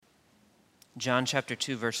John chapter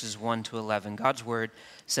 2, verses 1 to 11. God's word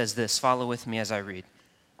says this. Follow with me as I read.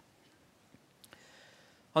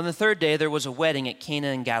 On the third day, there was a wedding at Cana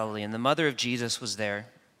in Galilee, and the mother of Jesus was there.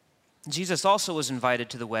 Jesus also was invited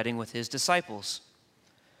to the wedding with his disciples.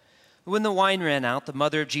 When the wine ran out, the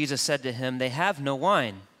mother of Jesus said to him, "They have no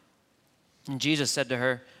wine." And Jesus said to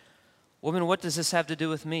her, "Woman, what does this have to do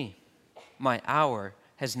with me? My hour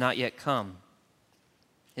has not yet come."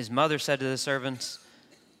 His mother said to the servants,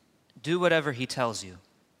 "Do whatever he tells you."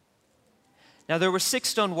 Now there were 6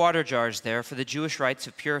 stone water jars there for the Jewish rites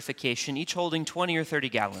of purification, each holding 20 or 30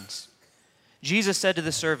 gallons. Jesus said to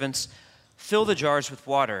the servants, "Fill the jars with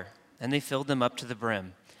water," and they filled them up to the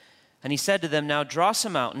brim. And he said to them, "Now draw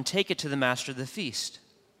some out and take it to the master of the feast."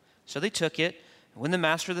 So they took it. And when the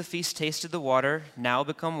master of the feast tasted the water, now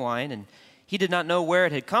become wine, and he did not know where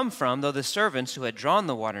it had come from, though the servants who had drawn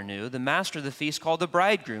the water knew, the master of the feast called the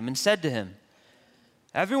bridegroom and said to him,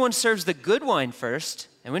 "Everyone serves the good wine first,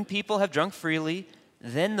 and when people have drunk freely,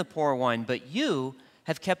 then the poor wine. But you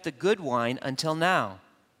have kept the good wine until now."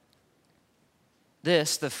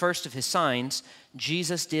 This, the first of his signs,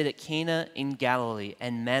 Jesus did at Cana in Galilee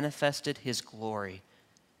and manifested his glory,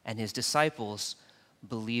 and his disciples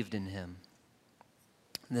believed in him.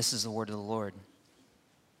 And this is the word of the Lord.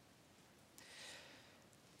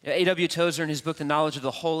 A.W. Tozer, in his book, The Knowledge of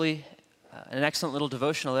the Holy, an excellent little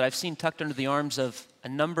devotional that I've seen tucked under the arms of a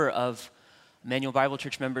number of Emmanuel Bible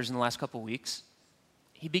Church members in the last couple weeks.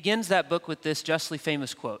 He begins that book with this justly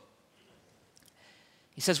famous quote.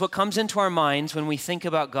 He says, "What comes into our minds when we think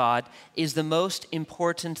about God is the most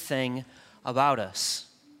important thing about us."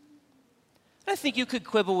 I think you could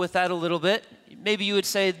quibble with that a little bit. Maybe you would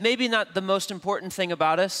say, maybe not the most important thing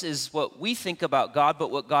about us is what we think about God,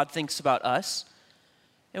 but what God thinks about us.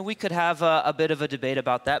 And we could have a bit of a debate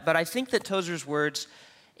about that. But I think that Tozer's words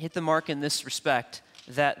hit the mark in this respect,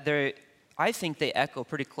 that I think they echo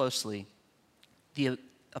pretty closely the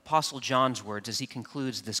Apostle John's words as he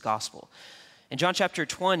concludes this gospel. In John chapter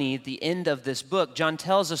 20, the end of this book, John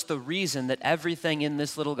tells us the reason that everything in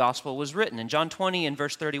this little gospel was written. In John 20 and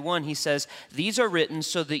verse 31, he says, "These are written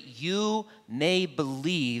so that you may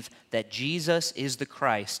believe that Jesus is the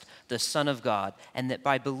Christ, the Son of God, and that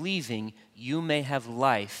by believing you may have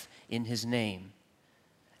life in his name."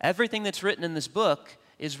 Everything that's written in this book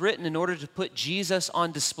is written in order to put Jesus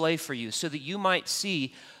on display for you so that you might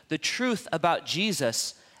see the truth about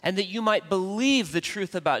Jesus and that you might believe the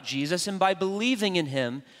truth about Jesus, and by believing in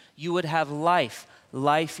him, you would have life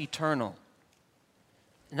eternal.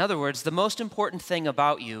 In other words, the most important thing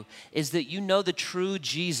about you is that you know the true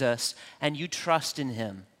Jesus and you trust in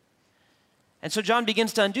him. And so John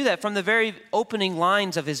begins to undo that. From the very opening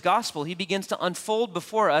lines of his gospel, he begins to unfold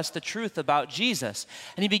before us the truth about Jesus.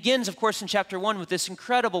 And he begins, of course, in chapter 1 with this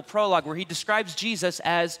incredible prologue where he describes Jesus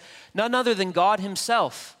as none other than God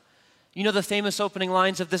himself. You know the famous opening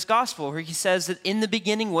lines of this gospel where he says that in the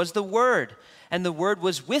beginning was the Word, and the Word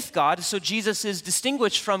was with God. So Jesus is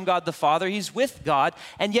distinguished from God the Father. He's with God,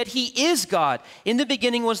 and yet he is God. In the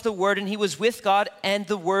beginning was the Word, and he was with God, and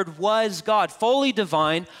the Word was God. Fully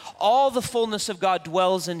divine, all the fullness of God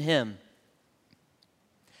dwells in him.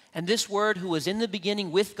 And this Word, who was in the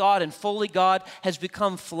beginning with God and fully God, has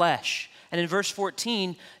become flesh. And in verse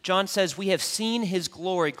 14, John says, "We have seen his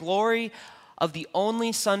glory, glory of the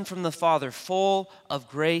only Son from the Father, full of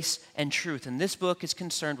grace and truth." And this book is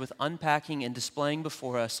concerned with unpacking and displaying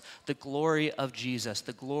before us the glory of Jesus,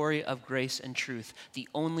 the glory of grace and truth, the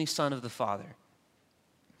only Son of the Father.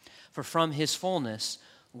 For from his fullness,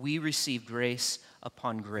 we receive grace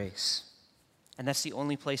upon grace. And that's the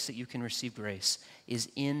only place that you can receive grace, is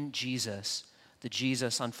in Jesus, the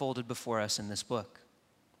Jesus unfolded before us in this book.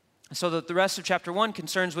 So that the rest of chapter 1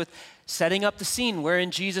 concerns with setting up the scene wherein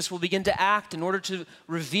Jesus will begin to act in order to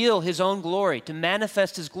reveal his own glory, to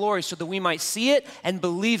manifest his glory so that we might see it and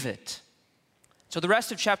believe it. So the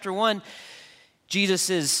rest of chapter 1, Jesus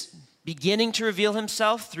is beginning to reveal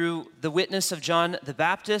himself through the witness of John the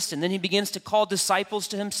Baptist, and then he begins to call disciples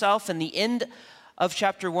to himself. And the end of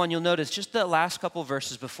chapter 1, you'll notice just the last couple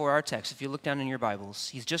verses before our text, if you look down in your Bibles,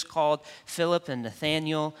 he's just called Philip and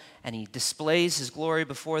Nathanael, and he displays his glory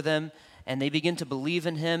before them, and they begin to believe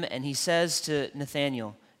in him. And he says to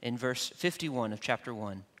Nathanael in verse 51 of chapter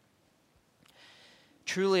 1,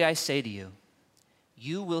 "Truly I say to you,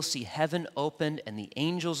 you will see heaven opened and the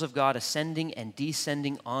angels of God ascending and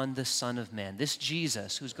descending on the Son of Man." This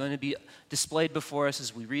Jesus, who's going to be displayed before us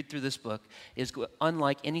as we read through this book, is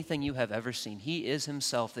unlike anything you have ever seen. He is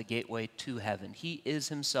himself the gateway to heaven. He is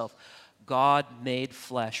himself God made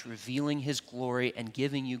flesh, revealing his glory and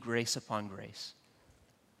giving you grace upon grace.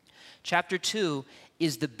 Chapter 2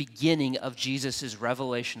 is the beginning of Jesus'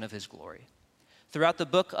 revelation of his glory. Throughout the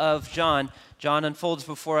book of John, John unfolds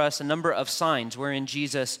before us a number of signs wherein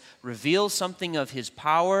Jesus reveals something of his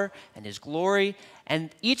power and his glory, and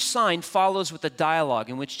each sign follows with a dialogue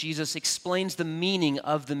in which Jesus explains the meaning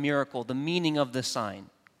of the miracle, the meaning of the sign.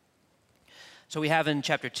 So we have in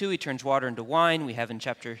chapter 2, he turns water into wine. We have in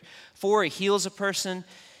chapter 4, he heals a person.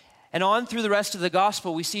 And on through the rest of the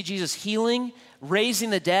gospel, we see Jesus healing, raising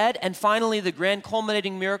the dead, and finally the grand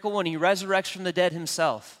culminating miracle when he resurrects from the dead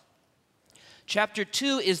himself. Chapter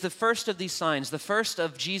 2 is the first of these signs, the first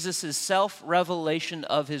of Jesus' self-revelation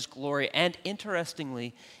of his glory. And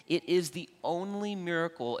interestingly, it is the only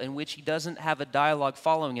miracle in which he doesn't have a dialogue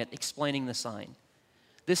following it explaining the sign.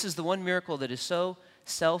 This is the one miracle that is so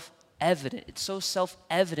self-evident. It so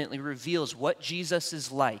self-evidently reveals what Jesus is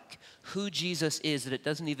like, who Jesus is, that it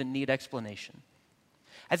doesn't even need explanation.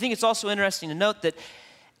 I think it's also interesting to note that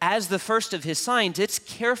as the first of his signs, it's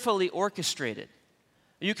carefully orchestrated.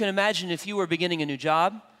 You can imagine if you were beginning a new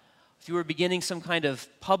job, if you were beginning some kind of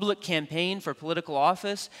public campaign for political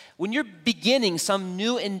office, when you're beginning some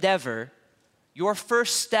new endeavor, your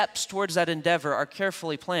first steps towards that endeavor are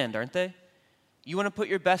carefully planned, aren't they? You want to put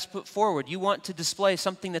your best foot forward. You want to display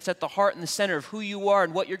something that's at the heart and the center of who you are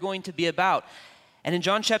and what you're going to be about. And in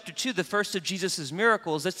John chapter 2, the first of Jesus'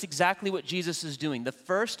 miracles, that's exactly what Jesus is doing. The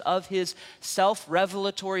first of his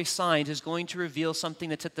self-revelatory signs is going to reveal something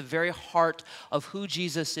that's at the very heart of who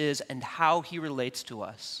Jesus is and how he relates to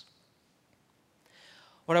us.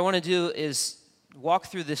 What I want to do is walk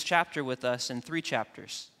through this chapter with us in 3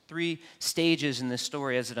 chapters, 3 stages in this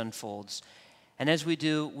story as it unfolds. And as we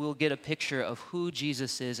do, we'll get a picture of who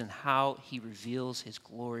Jesus is and how he reveals his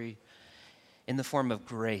glory in the form of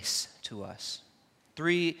grace to us.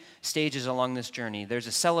 3 stages along this journey. There's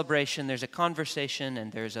a celebration, there's a conversation, and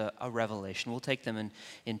there's a revelation. We'll take them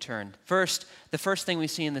in turn. First, the first thing we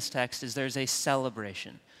see in this text is there's a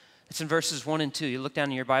celebration. It's in verses 1 and 2. You look down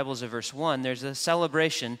in your Bibles at verse 1. There's a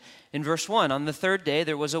celebration in verse 1. On the 3rd day,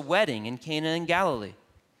 there was a wedding in Cana in Galilee.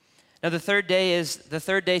 Now, the 3rd day is the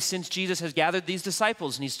 3rd day since Jesus has gathered these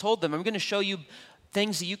disciples, and he's told them, I'm going to show you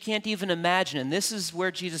things that you can't even imagine. And this is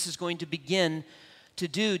where Jesus is going to begin to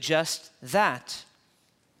do just that.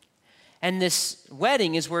 And this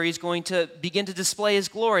wedding is where he's going to begin to display his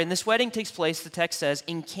glory. And this wedding takes place, the text says,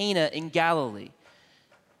 in Cana in Galilee.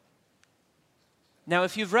 Now,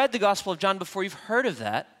 if you've read the Gospel of John before, you've heard of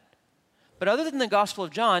that. But other than the Gospel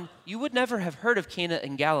of John, you would never have heard of Cana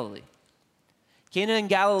in Galilee. Cana in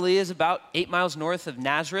Galilee is about 8 miles north of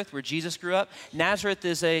Nazareth, where Jesus grew up. Nazareth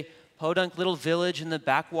is a podunk little village in the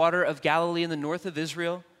backwater of Galilee in the north of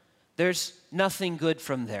Israel. There's nothing good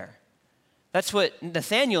from there. That's what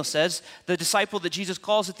Nathanael says, the disciple that Jesus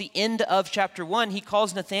calls at the end of chapter 1. He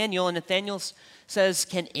calls Nathanael, and Nathanael says,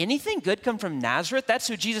 can anything good come from Nazareth? That's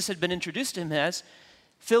who Jesus had been introduced to him as.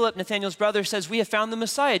 Philip, Nathanael's brother, says, we have found the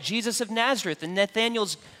Messiah, Jesus of Nazareth. And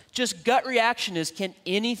Nathanael's just gut reaction is, can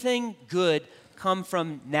anything good come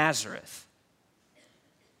from Nazareth?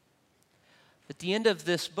 At the end of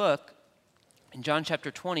this book, in John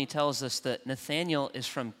chapter 20, tells us that Nathanael is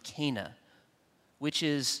from Cana, which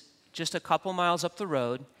is just a couple miles up the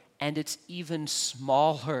road, and it's even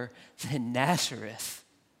smaller than Nazareth.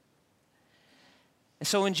 And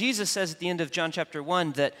so when Jesus says at the end of John chapter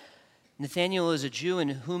 1 that Nathanael is a Jew in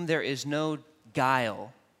whom there is no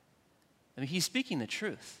guile, I mean, he's speaking the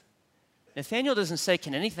truth. Nathanael doesn't say,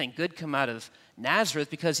 can anything good come out of Nazareth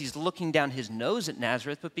because he's looking down his nose at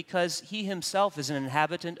Nazareth, but because he himself is an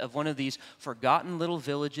inhabitant of one of these forgotten little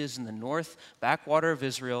villages in the north backwater of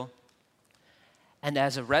Israel. And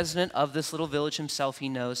as a resident of this little village himself, he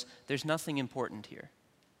knows there's nothing important here.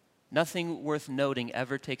 Nothing worth noting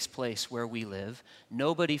ever takes place where we live.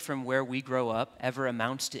 Nobody from where we grow up ever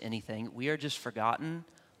amounts to anything. We are just forgotten,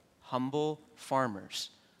 humble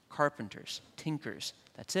farmers, carpenters, tinkers.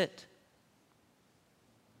 That's it.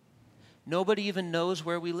 Nobody even knows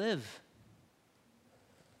where we live.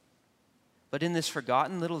 But in this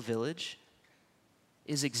forgotten little village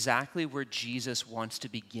is exactly where Jesus wants to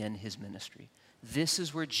begin his ministry. This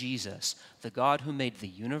is where Jesus, the God who made the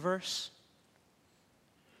universe,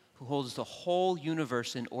 who holds the whole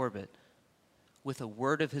universe in orbit with a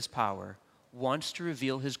word of his power, wants to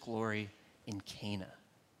reveal his glory in Cana.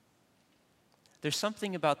 There's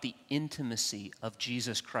something about the intimacy of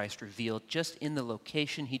Jesus Christ revealed just in the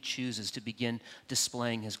location he chooses to begin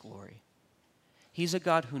displaying his glory. He's a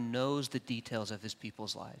God who knows the details of his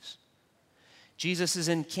people's lives. Jesus is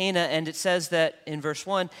in Cana, and it says that in verse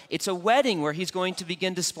 1, it's a wedding where he's going to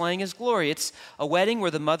begin displaying his glory. It's a wedding where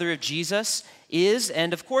the mother of Jesus is,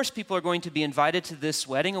 and of course people are going to be invited to this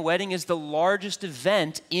wedding. A wedding is the largest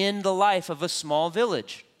event in the life of a small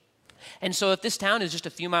village. And so if this town is just a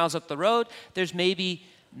few miles up the road, there's maybe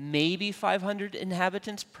 500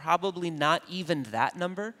 inhabitants, probably not even that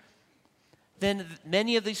number. Then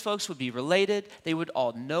many of these folks would be related. They would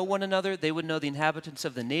all know one another. They would know the inhabitants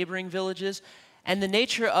of the neighboring villages. And the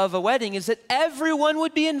nature of a wedding is that everyone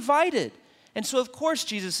would be invited. And so, of course,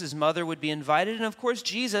 Jesus' mother would be invited, and of course,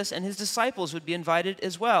 Jesus and his disciples would be invited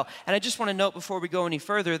as well. And I just want to note before we go any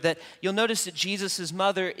further that you'll notice that Jesus'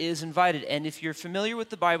 mother is invited. And if you're familiar with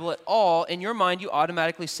the Bible at all, in your mind, you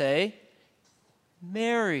automatically say,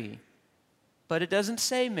 Mary. But it doesn't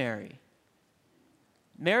say Mary.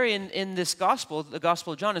 Mary in this gospel, the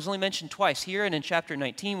Gospel of John, is only mentioned twice, here and in chapter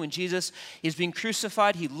 19. When Jesus is being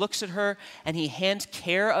crucified, he looks at her and he hands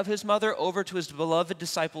care of his mother over to his beloved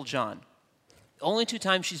disciple John. Only 2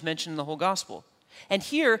 times she's mentioned in the whole gospel. And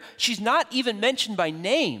here, she's not even mentioned by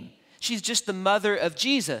name. She's just the mother of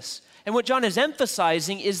Jesus. And what John is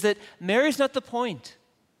emphasizing is that Mary's not the point.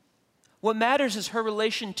 What matters is her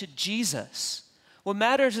relation to Jesus. What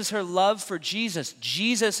matters is her love for Jesus.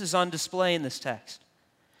 Jesus is on display in this text.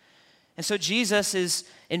 And so Jesus is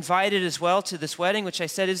invited as well to this wedding, which I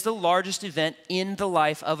said is the largest event in the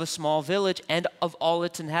life of a small village and of all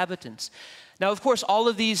its inhabitants. Now, of course, all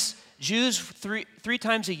of these Jews three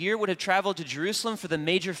times a year would have traveled to Jerusalem for the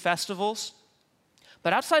major festivals.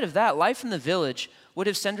 But outside of that, life in the village would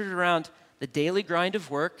have centered around the daily grind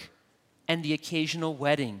of work and the occasional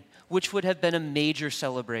wedding, which would have been a major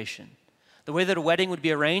celebration. The way that a wedding would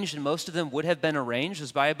be arranged, and most of them would have been arranged,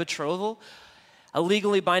 was by a betrothal, a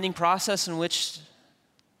legally binding process in which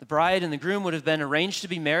the bride and the groom would have been arranged to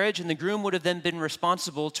be married, and the groom would have then been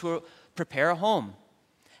responsible to prepare a home.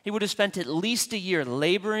 He would have spent at least a year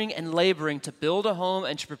laboring to build a home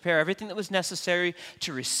and to prepare everything that was necessary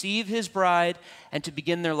to receive his bride and to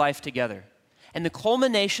begin their life together. And the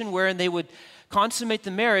culmination wherein they would consummate the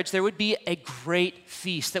marriage, there would be a great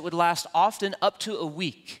feast that would last often up to a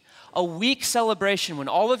week celebration when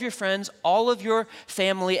all of your friends, all of your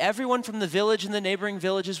family, everyone from the village and the neighboring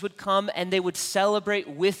villages would come and they would celebrate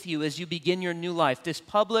with you as you begin your new life. This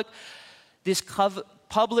public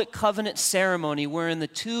covenant ceremony wherein the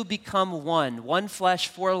two become one flesh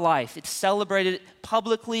for life. It's celebrated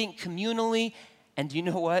publicly and communally, and you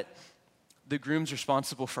know what? The groom's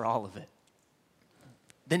responsible for all of it.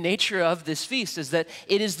 The nature of this feast is that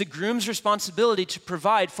it is the groom's responsibility to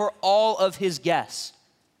provide for all of his guests.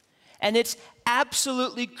 And it's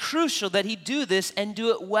absolutely crucial that he do this and do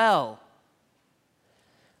it well.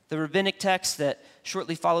 The rabbinic texts that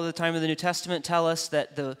shortly follow the time of the New Testament tell us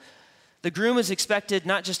that the groom is expected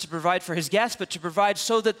not just to provide for his guests, but to provide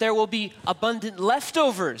so that there will be abundant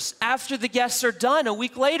leftovers after the guests are done a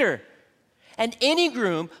week later. And any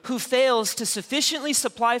groom who fails to sufficiently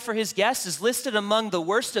supply for his guests is listed among the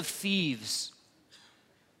worst of thieves.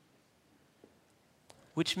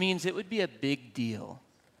 Which means it would be a big deal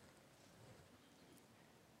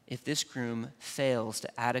if this groom fails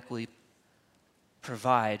to adequately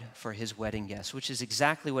provide for his wedding guests, which is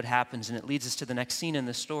exactly what happens, and it leads us to the next scene in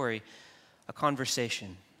the story, a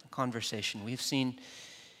conversation. We've seen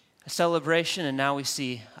a celebration, and now we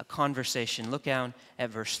see a conversation. Look down at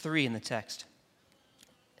verse 3 in the text.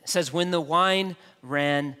 It says, when the wine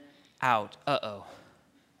ran out. I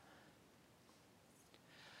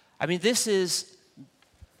mean, this is,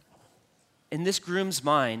 in this groom's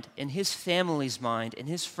mind, in his family's mind, in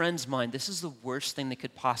his friend's mind, this is the worst thing that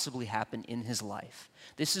could possibly happen in his life.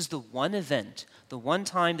 This is the one event, the one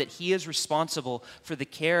time that he is responsible for the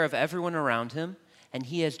care of everyone around him, and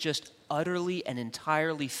he has just utterly and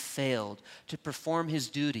entirely failed to perform his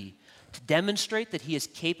duty, to demonstrate that he is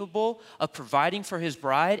capable of providing for his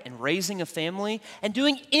bride and raising a family and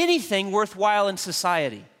doing anything worthwhile in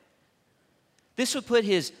society. This would put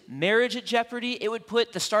his marriage at jeopardy. It would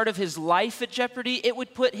put the start of his life at jeopardy. It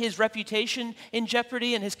would put his reputation in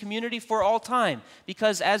jeopardy and his community for all time.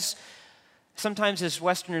 Because sometimes as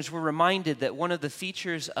Westerners, we're reminded that one of the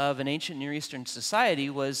features of an ancient Near Eastern society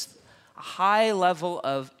was a high level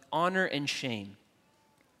of honor and shame.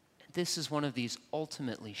 This is one of these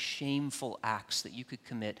ultimately shameful acts that you could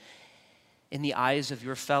commit in the eyes of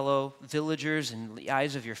your fellow villagers and the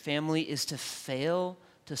eyes of your family, is to fail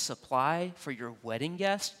to supply for your wedding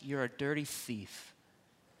guest. You're a dirty thief.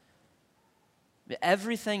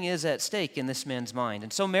 Everything is at stake in this man's mind.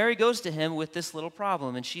 And so Mary goes to him with this little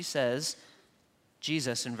problem, and she says,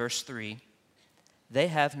 Jesus in verse 3, they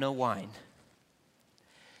have no wine.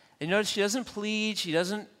 And notice she doesn't plead, she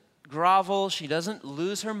doesn't grovel, she doesn't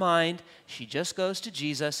lose her mind. She just goes to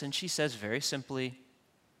Jesus and she says very simply,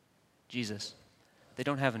 Jesus, they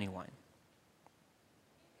don't have any wine.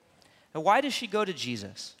 Now, why does she go to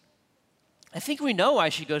Jesus? I think we know why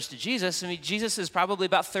she goes to Jesus. I mean, Jesus is probably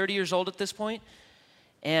about 30 years old at this point,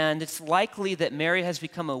 and it's likely that Mary has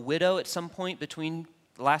become a widow at some point between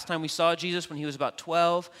the last time we saw Jesus when he was about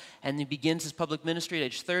 12, and he begins his public ministry at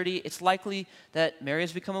age 30. It's likely that Mary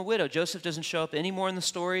has become a widow. Joseph doesn't show up anymore in the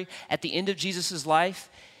story. At the end of Jesus' life,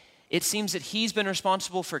 it seems that he's been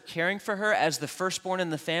responsible for caring for her as the firstborn in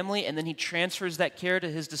the family, and then he transfers that care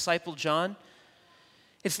to his disciple John.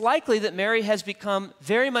 It's likely that Mary has become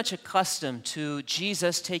very much accustomed to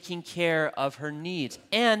Jesus taking care of her needs.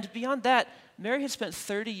 And beyond that, Mary has spent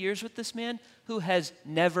 30 years with this man who has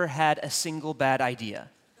never had a single bad idea.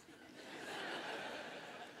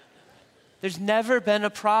 There's never been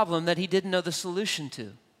a problem that he didn't know the solution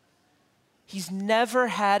to. He's never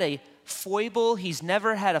had a foible. He's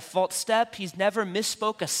never had a false step. He's never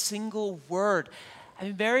misspoke a single word. I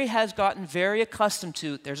mean, Mary has gotten very accustomed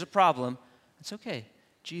to, there's a problem. It's okay.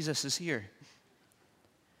 Jesus is here.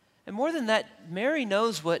 And more than that, Mary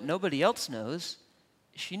knows what nobody else knows.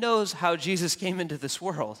 She knows how Jesus came into this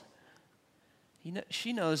world.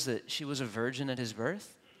 She knows that she was a virgin at his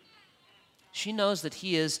birth. She knows that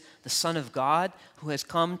he is the Son of God who has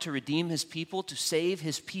come to redeem his people, to save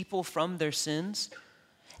his people from their sins.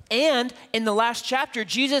 And in the last chapter,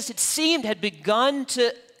 Jesus, it seemed, had begun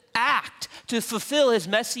to act, to fulfill his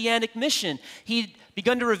messianic mission. He'd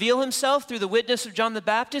begun to reveal himself through the witness of John the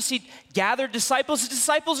Baptist. He'd gathered disciples. His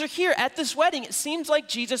disciples are here at this wedding. It seems like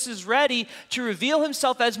Jesus is ready to reveal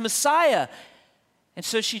himself as Messiah. And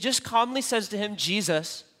so she just calmly says to him,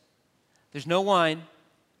 Jesus, there's no wine.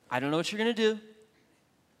 I don't know what you're going to do,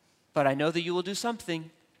 but I know that you will do something.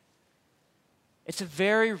 It's a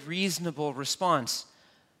very reasonable response.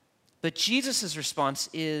 But Jesus' response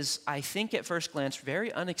is, I think at first glance,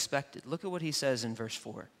 very unexpected. Look at what he says in verse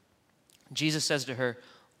 4. Jesus says to her,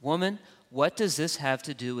 "Woman, what does this have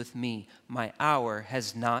to do with me? My hour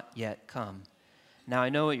has not yet come." Now, I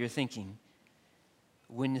know what you're thinking.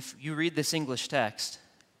 When you read this English text,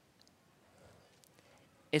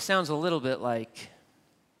 it sounds a little bit like,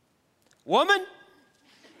 "Woman?"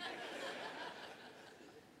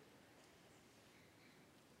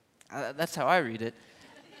 That's how I read it.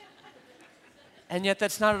 And yet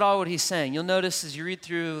that's not at all what he's saying. You'll notice as you read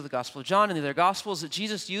through the Gospel of John and the other Gospels that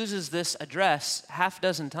Jesus uses this address half a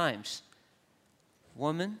dozen times.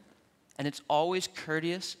 Woman, and it's always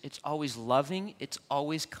courteous, it's always loving, it's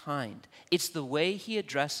always kind. It's the way he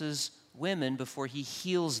addresses women before he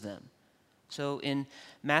heals them. So in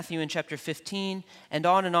Matthew in chapter 15 and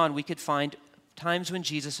on, we could find times when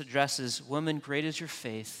Jesus addresses, "Woman, great is your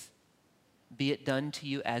faith, be it done to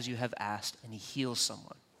you as you have asked," and he heals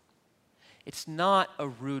someone. It's not a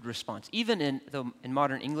rude response. Even in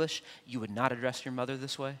modern English, you would not address your mother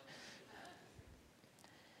this way.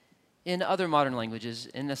 In other modern languages,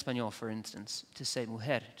 in Espanol, for instance, to say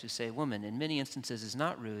mujer, to say woman, in many instances is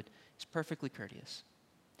not rude, it's perfectly courteous.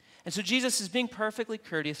 And so Jesus is being perfectly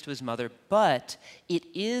courteous to his mother, but it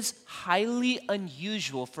is highly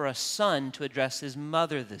unusual for a son to address his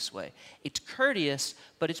mother this way. It's courteous,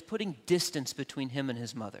 but it's putting distance between him and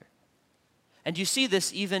his mother. And you see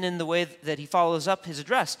this even in the way that he follows up his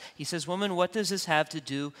address. He says, "Woman, what does this have to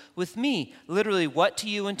do with me?" Literally, what to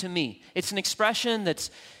you and to me. It's an expression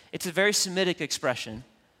it's a very Semitic expression.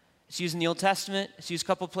 It's used in the Old Testament. It's used a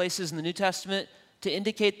couple places in the New Testament to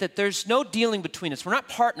indicate that there's no dealing between us. We're not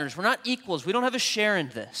partners. We're not equals. We don't have a share in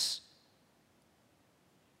this.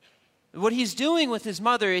 What he's doing with his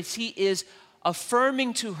mother is he is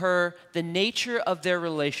affirming to her the nature of their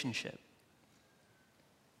relationship.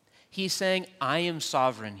 He's saying, I am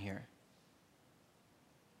sovereign here.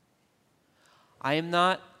 I am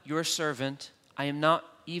not your servant. I am not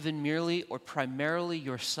even merely or primarily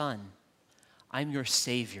your son. I'm your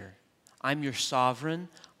Savior. I'm your sovereign.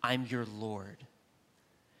 I'm your Lord.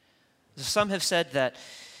 Some have said that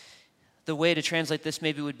the way to translate this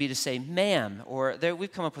maybe would be to say, ma'am, or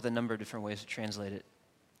we've come up with a number of different ways to translate it.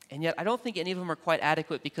 And yet I don't think any of them are quite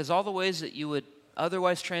adequate because all the ways that you would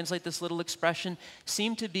otherwise translate this little expression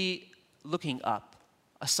seem to be looking up,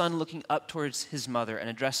 a son looking up towards his mother and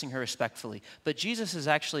addressing her respectfully. But Jesus is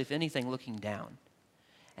actually, if anything, looking down.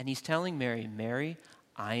 And he's telling Mary, Mary,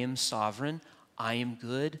 I am sovereign, I am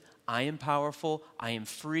good, I am powerful, I am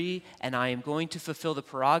free, and I am going to fulfill the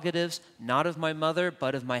prerogatives, not of my mother,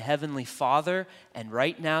 but of my heavenly Father. And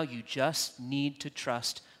right now, you just need to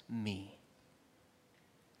trust me.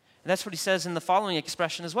 And that's what he says in the following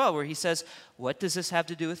expression as well, where he says, what does this have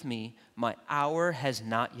to do with me? My hour has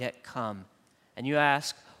not yet come. And you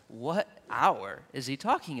ask, what hour is he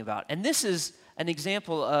talking about? And this is an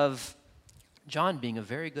example of John being a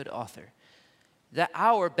very good author. That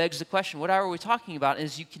hour begs the question, what hour are we talking about? And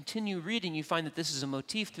as you continue reading, you find that this is a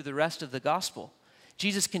motif through the rest of the gospel.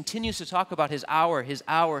 Jesus continues to talk about his hour, his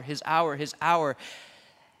hour, his hour, his hour.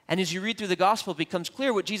 And as you read through the gospel, it becomes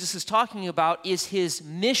clear what Jesus is talking about is his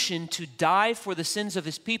mission to die for the sins of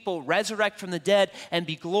his people, resurrect from the dead, and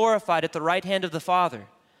be glorified at the right hand of the Father.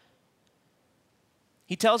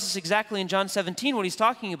 He tells us exactly in John 17 what he's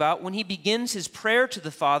talking about when he begins his prayer to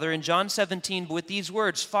the Father in John 17 with these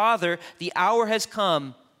words, "Father, the hour has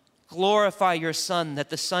come. Glorify your Son, that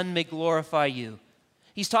the Son may glorify you."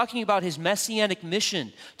 He's talking about his messianic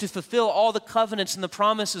mission to fulfill all the covenants and the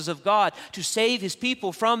promises of God, to save his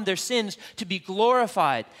people from their sins, to be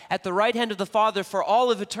glorified at the right hand of the Father for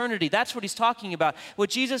all of eternity. That's what he's talking about. What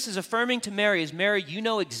Jesus is affirming to Mary is, Mary, you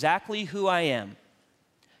know exactly who I am.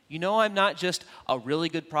 You know I'm not just a really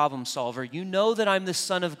good problem solver. You know that I'm the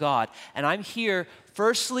Son of God, and I'm here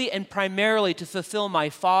firstly and primarily to fulfill my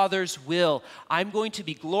Father's will. I'm going to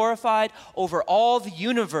be glorified over all the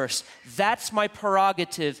universe. That's my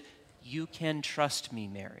prerogative. You can trust me,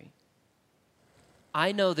 Mary.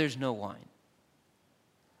 I know there's no wine.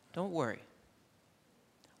 Don't worry.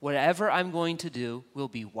 Whatever I'm going to do will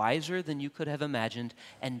be wiser than you could have imagined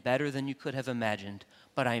and better than you could have imagined,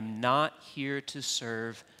 but I'm not here to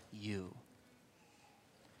serve you.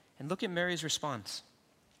 And look at Mary's response.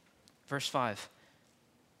 Verse 5.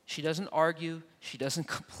 She doesn't argue. She doesn't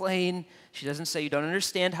complain. She doesn't say, you don't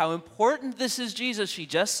understand how important this is, Jesus. She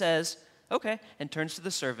just says, okay, and turns to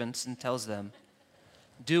the servants and tells them,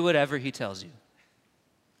 do whatever he tells you.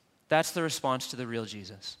 That's the response to the real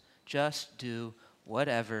Jesus. Just do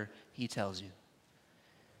whatever he tells you.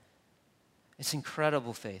 It's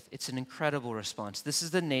incredible faith. It's an incredible response. This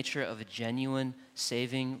is the nature of a genuine,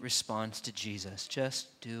 saving response to Jesus.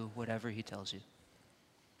 Just do whatever he tells you.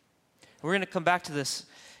 We're going to come back to this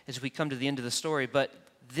as we come to the end of the story, but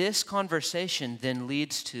this conversation then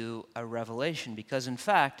leads to a revelation because, in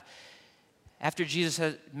fact, after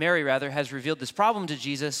Mary has revealed this problem to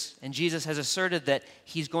Jesus, and Jesus has asserted that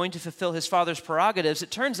he's going to fulfill his Father's prerogatives,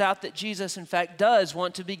 it turns out that Jesus, in fact, does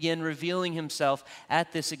want to begin revealing himself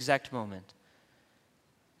at this exact moment.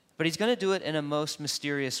 But he's going to do it in a most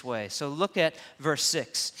mysterious way. So look at verse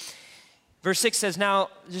 6. Verse 6 says, now,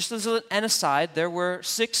 just as an aside, there were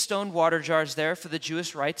 6 stone water jars there for the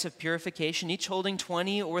Jewish rites of purification, each holding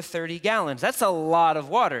 20 or 30 gallons. That's a lot of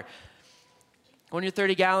water. When you're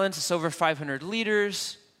 30 gallons, it's over 500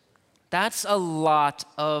 liters. That's a lot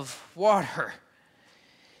of water.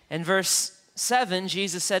 In verse 7,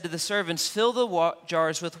 Jesus said to the servants, fill the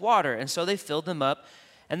jars with water. And so they filled them up,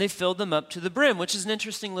 and they filled them up to the brim, which is an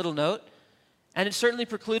interesting little note. And it certainly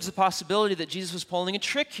precludes the possibility that Jesus was pulling a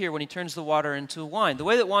trick here when he turns the water into wine. The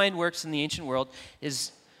way that wine works in the ancient world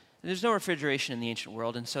is there's no refrigeration in the ancient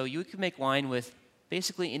world, and so you could make wine with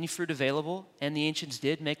basically any fruit available, and the ancients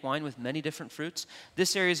did make wine with many different fruits.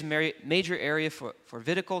 This area is a major area for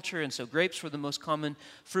viticulture, and so grapes were the most common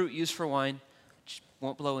fruit used for wine, which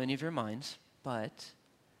won't blow any of your minds, but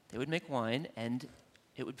they would make wine, and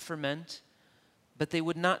it would ferment, but they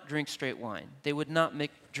would not drink straight wine. They would not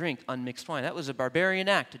drink unmixed wine. That was a barbarian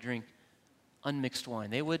act to drink unmixed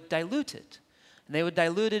wine. They would dilute it, and they would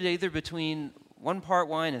dilute it either between 1 part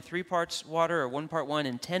wine and 3 parts water, or 1 part wine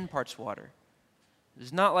and 10 parts water. It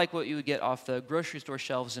was not like what you would get off the grocery store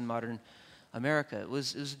shelves in modern America. It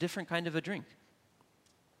was a different kind of a drink.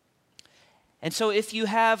 And so if you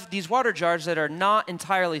have these water jars that are not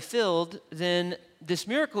entirely filled, then this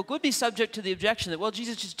miracle could be subject to the objection that, well,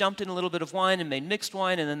 Jesus just dumped in a little bit of wine and made mixed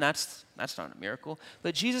wine, and then that's not a miracle.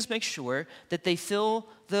 But Jesus makes sure that they fill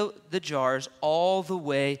the jars all the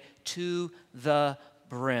way to the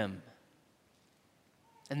brim.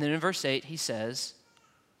 And then in verse 8, he says,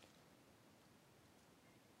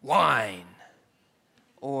 wine,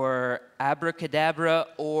 or abracadabra,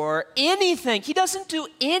 or anything. He doesn't do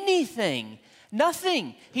anything,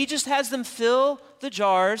 nothing. He just has them fill the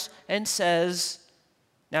jars and says,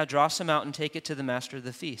 now draw some out and take it to the master of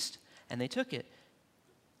the feast. And they took it.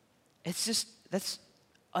 That's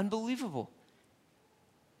unbelievable.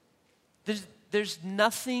 There's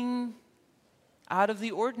nothing out of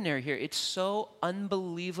the ordinary here. It's so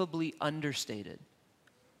unbelievably understated.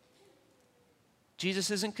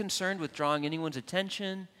 Jesus isn't concerned with drawing anyone's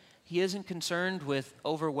attention. He isn't concerned with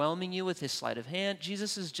overwhelming you with his sleight of hand.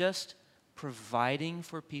 Jesus is just providing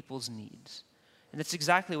for people's needs. And that's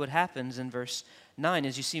exactly what happens in verse 9.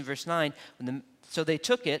 As you see in verse 9, so they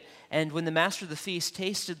took it, and when the master of the feast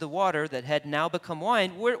tasted the water that had now become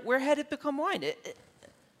wine, where had it become wine?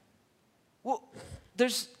 What?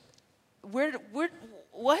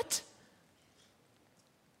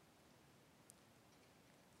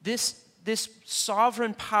 this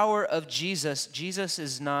sovereign power of Jesus, Jesus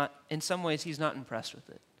is not, in some ways, he's not impressed with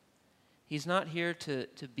it. He's not here to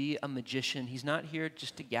be a magician. He's not here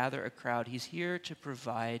just to gather a crowd. He's here to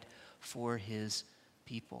provide for his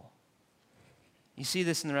people. You see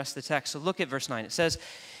this in the rest of the text. So look at verse 9. It says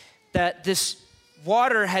that this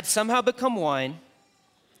water had somehow become wine.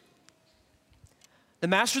 The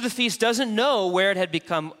master of the feast doesn't know where it had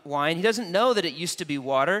become wine. He doesn't know that it used to be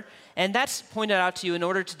water. And that's pointed out to you in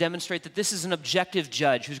order to demonstrate that this is an objective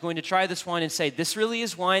judge who's going to try this wine and say, this really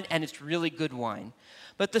is wine and it's really good wine.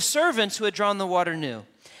 But the servants who had drawn the water knew.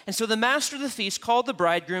 And so the master of the feast called the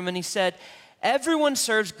bridegroom and he said, everyone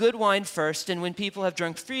serves good wine first, and when people have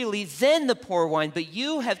drunk freely, then the poor wine. But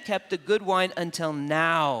you have kept the good wine until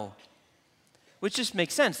now. Which just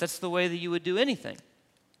makes sense. That's the way that you would do anything.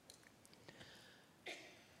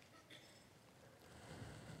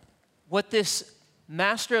 What this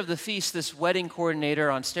master of the feast, this wedding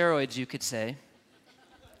coordinator on steroids, you could say,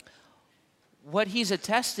 what he's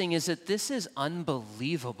attesting is that this is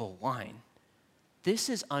unbelievable wine. This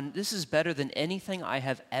is better than anything I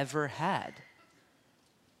have ever had.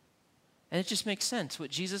 And it just makes sense. What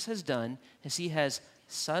Jesus has done is he has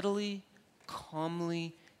subtly,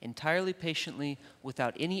 calmly, entirely patiently,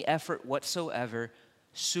 without any effort whatsoever,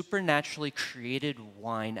 supernaturally created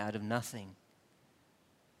wine out of nothing.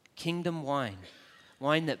 Kingdom wine.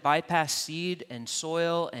 Wine that bypassed seed and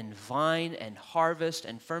soil and vine and harvest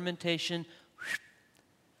and fermentation,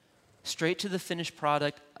 straight to the finished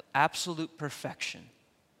product, absolute perfection.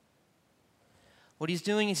 What he's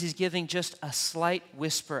doing is he's giving just a slight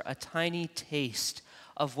whisper, a tiny taste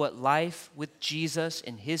of what life with Jesus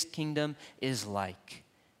in his kingdom is like.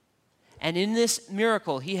 And in this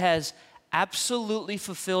miracle, he has absolutely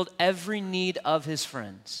fulfilled every need of his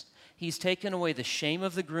friends. He's taken away the shame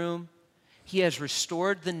of the groom. He has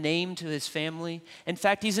restored the name to his family. In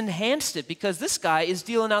fact, he's enhanced it because this guy is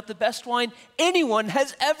dealing out the best wine anyone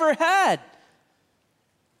has ever had.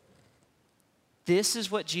 This is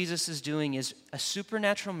what Jesus is doing, is a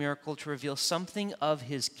supernatural miracle to reveal something of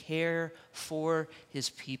his care for his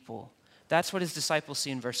people. That's what his disciples see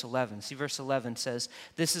in verse 11. See, verse 11 says,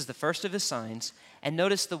 this is the first of his signs. And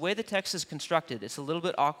notice the way the text is constructed. It's a little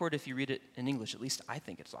bit awkward if you read it in English. At least I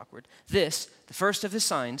think it's awkward. This, the first of his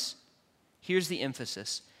signs, here's the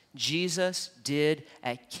emphasis. Jesus did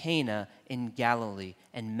at Cana in Galilee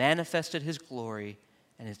and manifested his glory,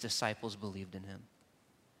 and his disciples believed in him.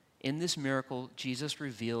 In this miracle, Jesus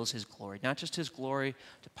reveals his glory, not just his glory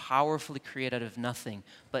to powerfully create out of nothing,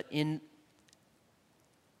 but in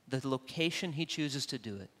the location he chooses to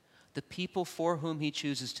do it, the people for whom he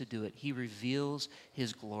chooses to do it, he reveals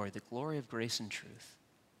his glory, the glory of grace and truth.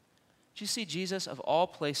 Do you see Jesus, of all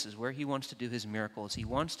places where he wants to do his miracles, he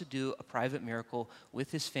wants to do a private miracle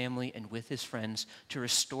with his family and with his friends to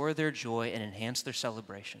restore their joy and enhance their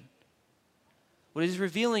celebration. What he's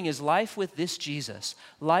revealing is life with this Jesus,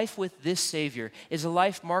 life with this Savior, is a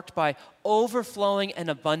life marked by overflowing and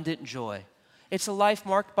abundant joy. It's a life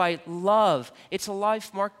marked by love. It's a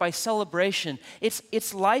life marked by celebration.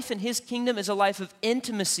 It's life in his kingdom is a life of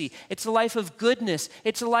intimacy. It's a life of goodness.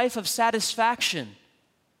 It's a life of satisfaction.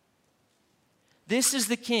 This is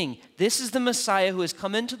the King. This is the Messiah who has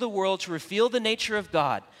come into the world to reveal the nature of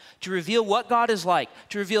God, to reveal what God is like,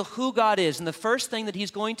 to reveal who God is. And the first thing that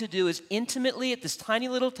he's going to do is intimately at this tiny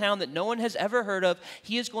little town that no one has ever heard of,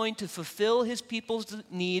 he is going to fulfill his people's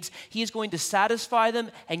needs. He is going to satisfy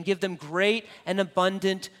them and give them great and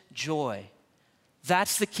abundant joy.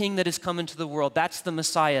 That's the King that has come into the world. That's the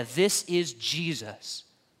Messiah. This is Jesus.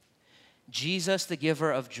 Jesus, the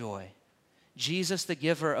giver of joy. Jesus, the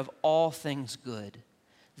giver of all things good.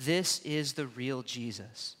 This is the real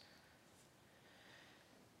Jesus.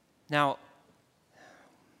 Now,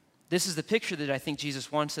 this is the picture that I think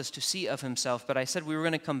Jesus wants us to see of himself, but I said we were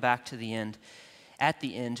going to come back to the end, at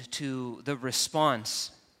the end, to the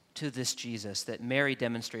response to this Jesus that Mary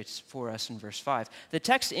demonstrates for us in verse 5. The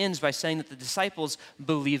text ends by saying that the disciples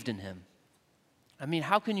believed in him. I mean,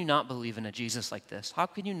 how can you not believe in a Jesus like this? How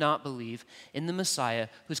can you not believe in the Messiah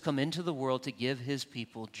who's come into the world to give his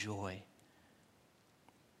people joy?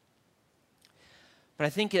 But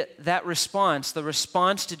I think that response, the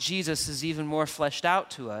response to Jesus, is even more fleshed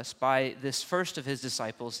out to us by this first of his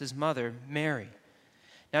disciples, his mother, Mary.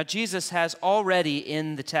 Now, Jesus has already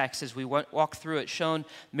in the text, as we walk through it, shown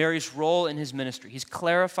Mary's role in his ministry. He's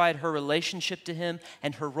clarified her relationship to him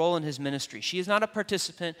and her role in his ministry. She is not a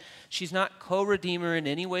participant. She's not co-redeemer in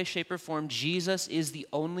any way, shape, or form. Jesus is the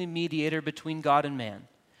only mediator between God and man.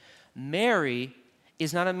 Mary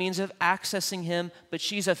is not a means of accessing him, but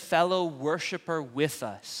she's a fellow worshiper with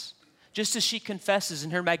us. Just as she confesses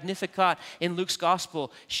in her Magnificat in Luke's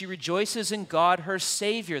gospel, she rejoices in God, her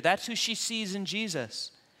Savior. That's who she sees in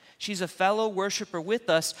Jesus. She's a fellow worshiper with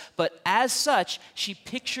us, but as such, she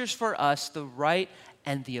pictures for us the right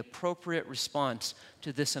and the appropriate response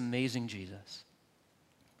to this amazing Jesus.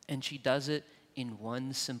 And she does it in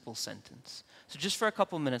one simple sentence. So just for a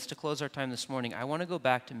couple minutes to close our time this morning, I want to go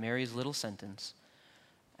back to Mary's little sentence,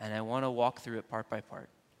 and I want to walk through it part by part.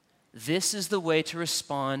 This is the way to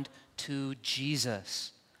respond to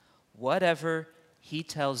Jesus. Whatever he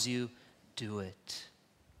tells you, do it.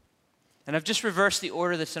 And I've just reversed the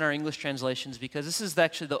order that's in our English translations because this is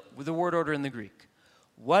actually the word order in the Greek.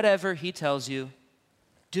 Whatever he tells you,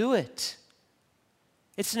 do it.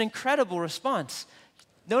 It's an incredible response.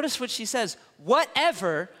 Notice what she says.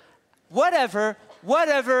 Whatever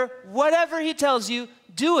he tells you,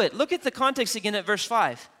 do it. Look at the context again at verse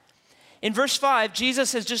 5. In verse 5,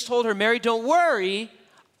 Jesus has just told her, Mary, don't worry,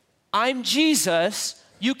 I'm Jesus.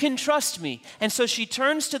 You can trust me. And so she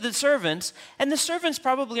turns to the servants, and the servants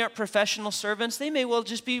probably aren't professional servants. They may well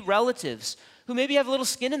just be relatives who maybe have a little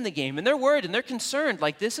skin in the game, and they're worried and they're concerned,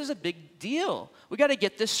 like this is a big deal. We got to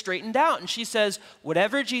get this straightened out. And she says,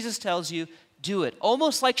 whatever Jesus tells you, do it.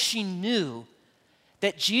 Almost like she knew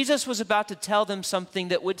that Jesus was about to tell them something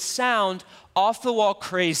that would sound off the wall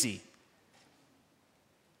crazy.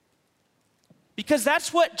 Because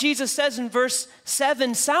that's what Jesus says in verse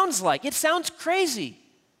 7 sounds like. It sounds crazy.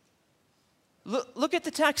 Look at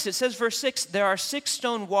the text. It says, verse 6, there are 6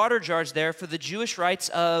 stone water jars there for the Jewish rites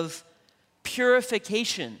of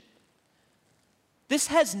purification. This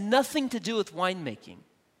has nothing to do with winemaking.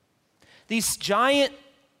 These giant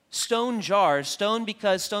stone jars, stone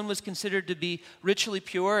because stone was considered to be ritually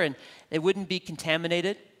pure and it wouldn't be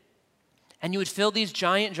contaminated. And you would fill these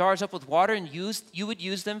giant jars up with water and you would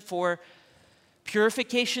use them for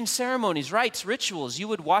purification ceremonies, rites, rituals. You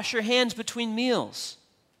would wash your hands between meals.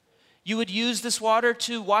 You would use this water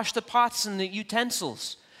to wash the pots and the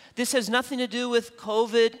utensils. This has nothing to do with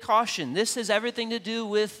COVID caution. This has everything to do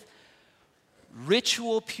with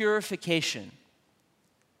ritual purification.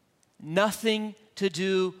 Nothing to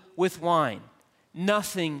do with wine.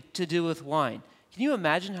 Nothing to do with wine. Can you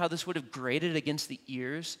imagine how this would have grated against the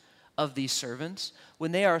ears of these servants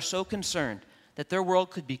when they are so concerned that their world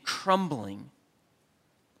could be crumbling?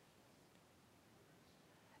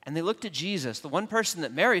 And they look to Jesus, the one person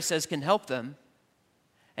that Mary says can help them,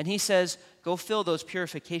 and he says, go fill those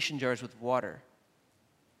purification jars with water.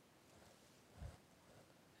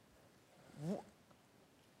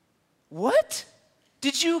 What?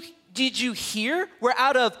 Did you hear? We're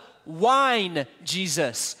out of wine,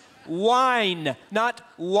 Jesus. Wine, not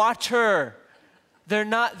water. They're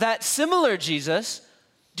not that similar, Jesus.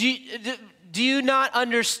 Do you not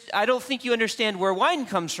understand? I don't think you understand where wine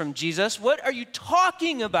comes from, Jesus. What are you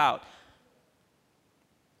talking about?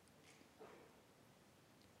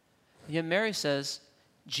 Yet Mary says,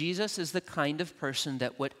 Jesus is the kind of person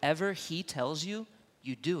that whatever he tells you,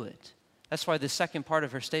 you do it. That's why the second part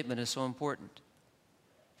of her statement is so important.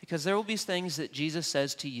 Because there will be things that Jesus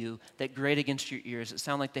says to you that grate against your ears that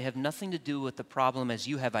sound like they have nothing to do with the problem as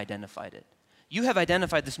you have identified it. You have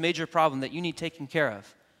identified this major problem that you need taken care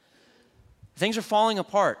of. Things are falling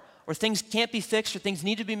apart, or things can't be fixed, or things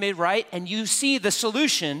need to be made right, and you see the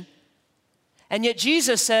solution, and yet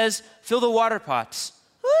Jesus says, fill the water pots.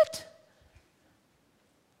 What?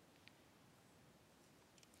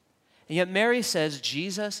 And yet Mary says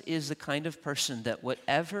Jesus is the kind of person that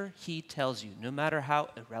whatever he tells you, no matter how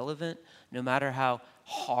irrelevant, no matter how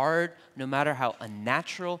hard, no matter how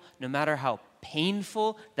unnatural, no matter how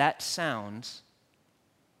painful that sounds,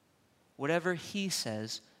 whatever he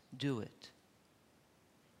says, do it.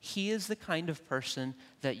 He is the kind of person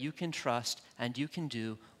that you can trust and you can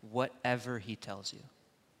do whatever he tells you.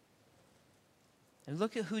 And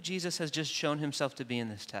look at who Jesus has just shown himself to be in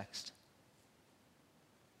this text.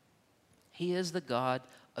 He is the God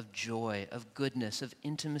of joy, of goodness, of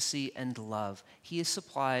intimacy and love. He has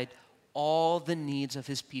supplied all the needs of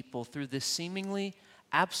his people through this seemingly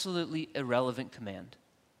absolutely irrelevant command.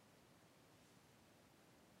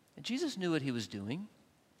 And Jesus knew what he was doing.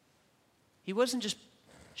 He wasn't just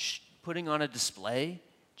putting on a display.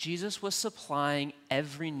 Jesus was supplying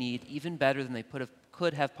every need even better than they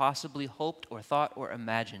could have possibly hoped or thought or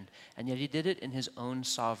imagined. And yet he did it in his own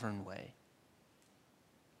sovereign way.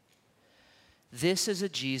 This is a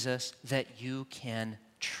Jesus that you can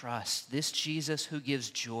trust. This Jesus who gives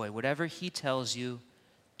joy. Whatever he tells you,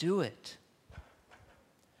 do it.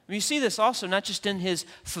 You see this also not just in his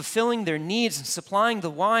fulfilling their needs and supplying the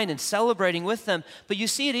wine and celebrating with them, but you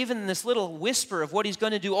see it even in this little whisper of what he's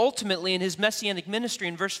going to do ultimately in his messianic ministry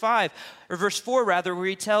in verse 4, where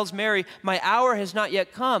he tells Mary, "My hour has not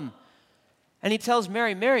yet come." And he tells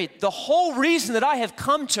Mary, "Mary, the whole reason that I have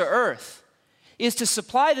come to earth is to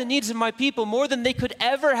supply the needs of my people more than they could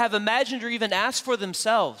ever have imagined or even asked for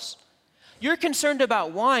themselves. You're concerned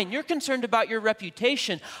about wine. You're concerned about your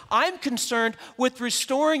reputation. I'm concerned with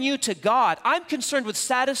restoring you to God. I'm concerned with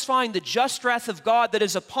satisfying the just wrath of God that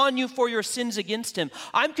is upon you for your sins against him.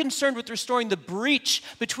 I'm concerned with restoring the breach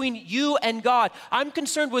between you and God. I'm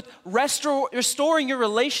concerned with restoring your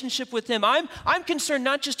relationship with him. I'm concerned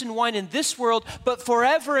not just in wine in this world, but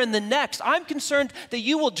forever in the next. I'm concerned that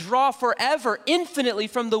you will draw forever, infinitely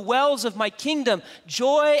from the wells of my kingdom,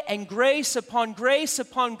 joy and grace upon grace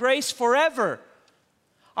upon grace forever.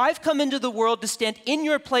 I've come into the world to stand in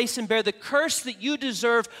your place and bear the curse that you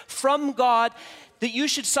deserve from God, that you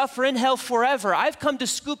should suffer in hell forever. I've come to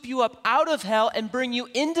scoop you up out of hell and bring you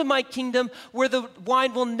into my kingdom where the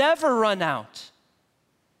wine will never run out."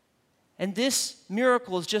 And this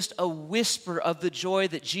miracle is just a whisper of the joy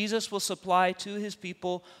that Jesus will supply to his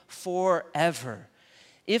people forever.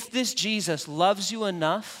 If this Jesus loves you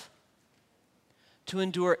enough to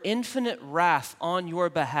endure infinite wrath on your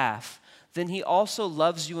behalf, then he also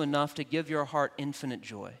loves you enough to give your heart infinite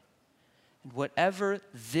joy. And whatever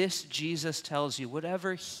this Jesus tells you,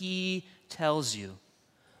 whatever he tells you,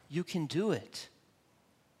 you can do it.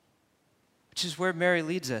 Which is where Mary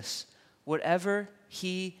leads us. Whatever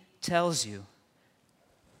he tells you,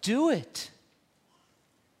 do it.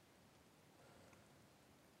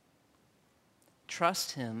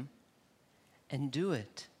 Trust him and do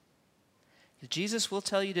it. Jesus will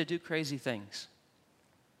tell you to do crazy things.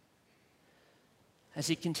 As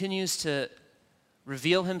he continues to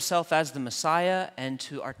reveal himself as the Messiah and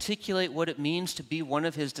to articulate what it means to be one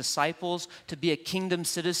of his disciples, to be a kingdom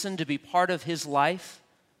citizen, to be part of his life,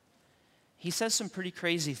 he says some pretty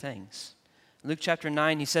crazy things. In Luke chapter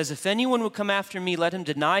 9, he says, "If anyone would come after me, let him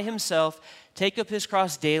deny himself, take up his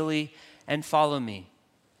cross daily, and follow me.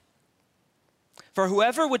 For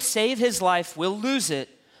whoever would save his life will lose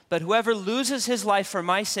it, but whoever loses his life for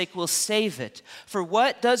my sake will save it. For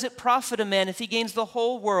what does it profit a man if he gains the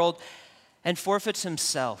whole world and forfeits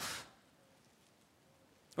himself?"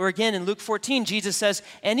 Or again in Luke 14, Jesus says,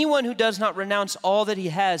 "Anyone who does not renounce all that he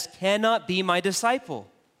has cannot be my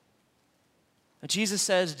disciple." But Jesus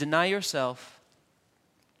says, deny yourself,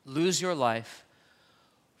 lose your life,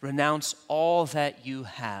 renounce all that you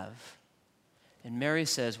have. And Mary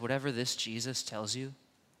says, whatever this Jesus tells you,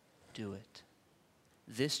 do it.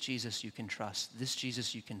 This Jesus you can trust. This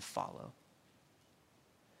Jesus you can follow.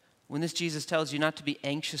 When this Jesus tells you not to be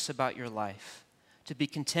anxious about your life, to be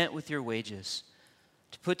content with your wages,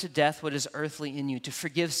 to put to death what is earthly in you, to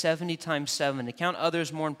forgive 70 times 7, to count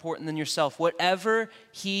others more important than yourself, whatever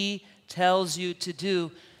he tells you to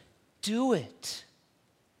do, do it.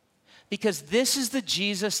 Because this is the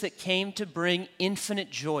Jesus that came to bring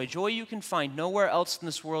infinite joy. Joy you can find nowhere else in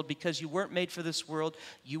this world because you weren't made for this world.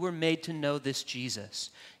 You were made to know this Jesus.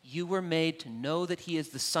 You were made to know that he is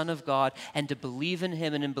the Son of God and to believe in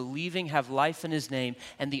him, and in believing have life in his name.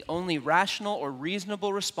 And the only rational or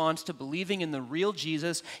reasonable response to believing in the real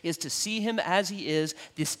Jesus is to see him as he is,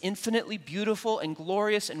 this infinitely beautiful and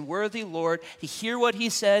glorious and worthy Lord, to hear what he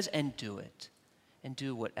says and do it. And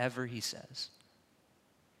do whatever he says.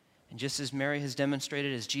 And just as Mary has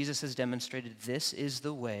demonstrated, as Jesus has demonstrated, this is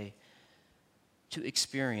the way to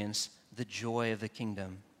experience the joy of the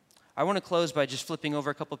kingdom. I want to close by just flipping over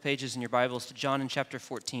a couple pages in your Bibles to John in chapter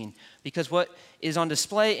 14, because what is on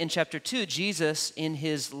display in chapter 2, Jesus, in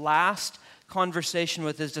his last conversation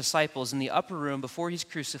with his disciples in the upper room before he's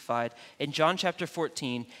crucified, in John chapter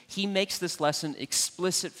 14, he makes this lesson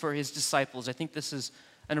explicit for his disciples. I think this is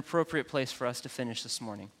an appropriate place for us to finish this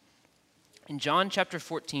morning. In John chapter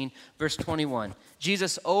 14, verse 21,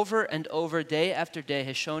 Jesus over and over, day after day,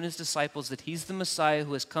 has shown his disciples that he's the Messiah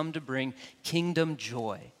who has come to bring kingdom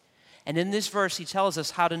joy. And in this verse, he tells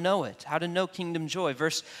us how to know it, how to know kingdom joy.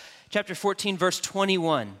 Chapter 14, verse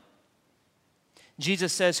 21,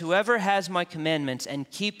 Jesus says, "Whoever has my commandments and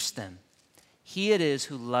keeps them, he it is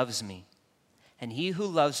who loves me. And he who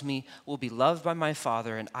loves me will be loved by my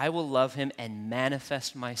Father, and I will love him and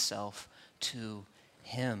manifest myself to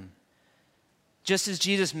him." Just as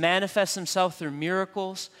Jesus manifests himself through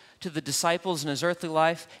miracles to the disciples in his earthly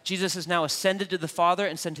life, Jesus has now ascended to the Father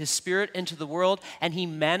and sent his Spirit into the world, and he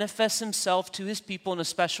manifests himself to his people in a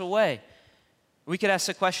special way. We could ask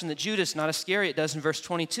the question that Judas, not Iscariot, does in verse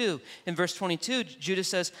 22. In verse 22, Judas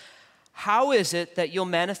says, how is it that you'll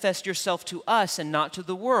manifest yourself to us and not to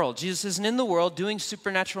the world? Jesus isn't in the world doing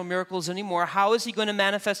supernatural miracles anymore. How is he going to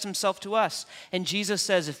manifest himself to us? And Jesus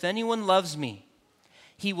says, if anyone loves me,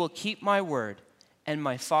 he will keep my word, and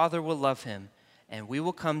my Father will love him, and we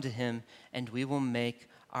will come to him, and we will make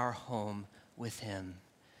our home with him.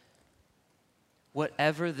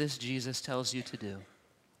 Whatever this Jesus tells you to do,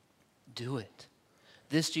 do it.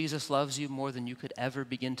 This Jesus loves you more than you could ever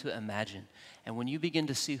begin to imagine. And when you begin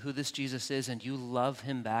to see who this Jesus is and you love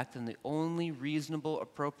him back, then the only reasonable,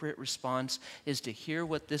 appropriate response is to hear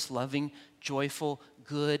what this loving, joyful,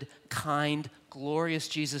 good, kind, glorious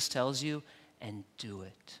Jesus tells you and do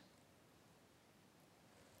it.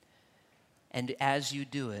 And as you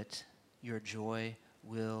do it, your joy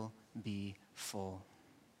will be full.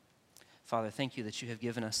 Father, thank you that you have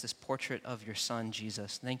given us this portrait of your Son,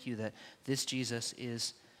 Jesus. Thank you that this Jesus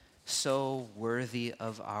is so worthy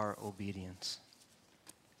of our obedience.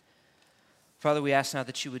 Father, we ask now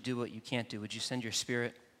that you would do what you can't do. Would you send your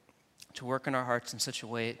Spirit to work in our hearts in such a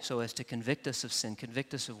way so as to convict us of sin,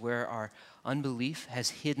 convict us of where our unbelief has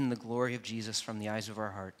hidden the glory of Jesus from the eyes of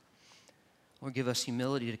our heart. Lord, give us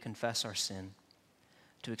humility to confess our sin,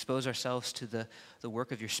 to expose ourselves to the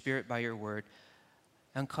work of your Spirit by your word,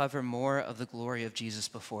 uncover more of the glory of Jesus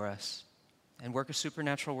before us, and work a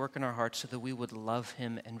supernatural work in our hearts so that we would love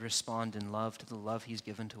him and respond in love to the love he's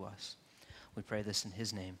given to us. We pray this in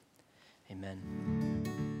his name. Amen.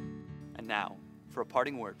 And now, for a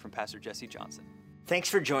parting word from Pastor Jesse Johnson. Thanks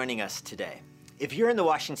for joining us today. If you're in the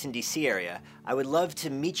Washington, D.C. area, I would love to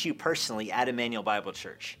meet you personally at Emmanuel Bible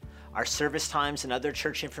Church. Our service times and other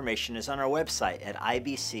church information is on our website at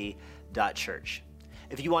ibc.church.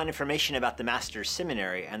 If you want information about the Master's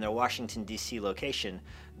Seminary and their Washington, D.C. location,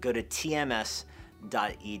 go to tms.edu.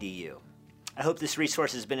 I hope this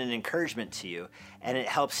resource has been an encouragement to you and it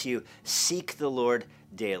helps you seek the Lord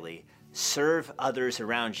daily, serve others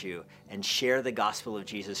around you, and share the gospel of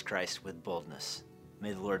Jesus Christ with boldness.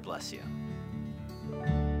 May the Lord bless you.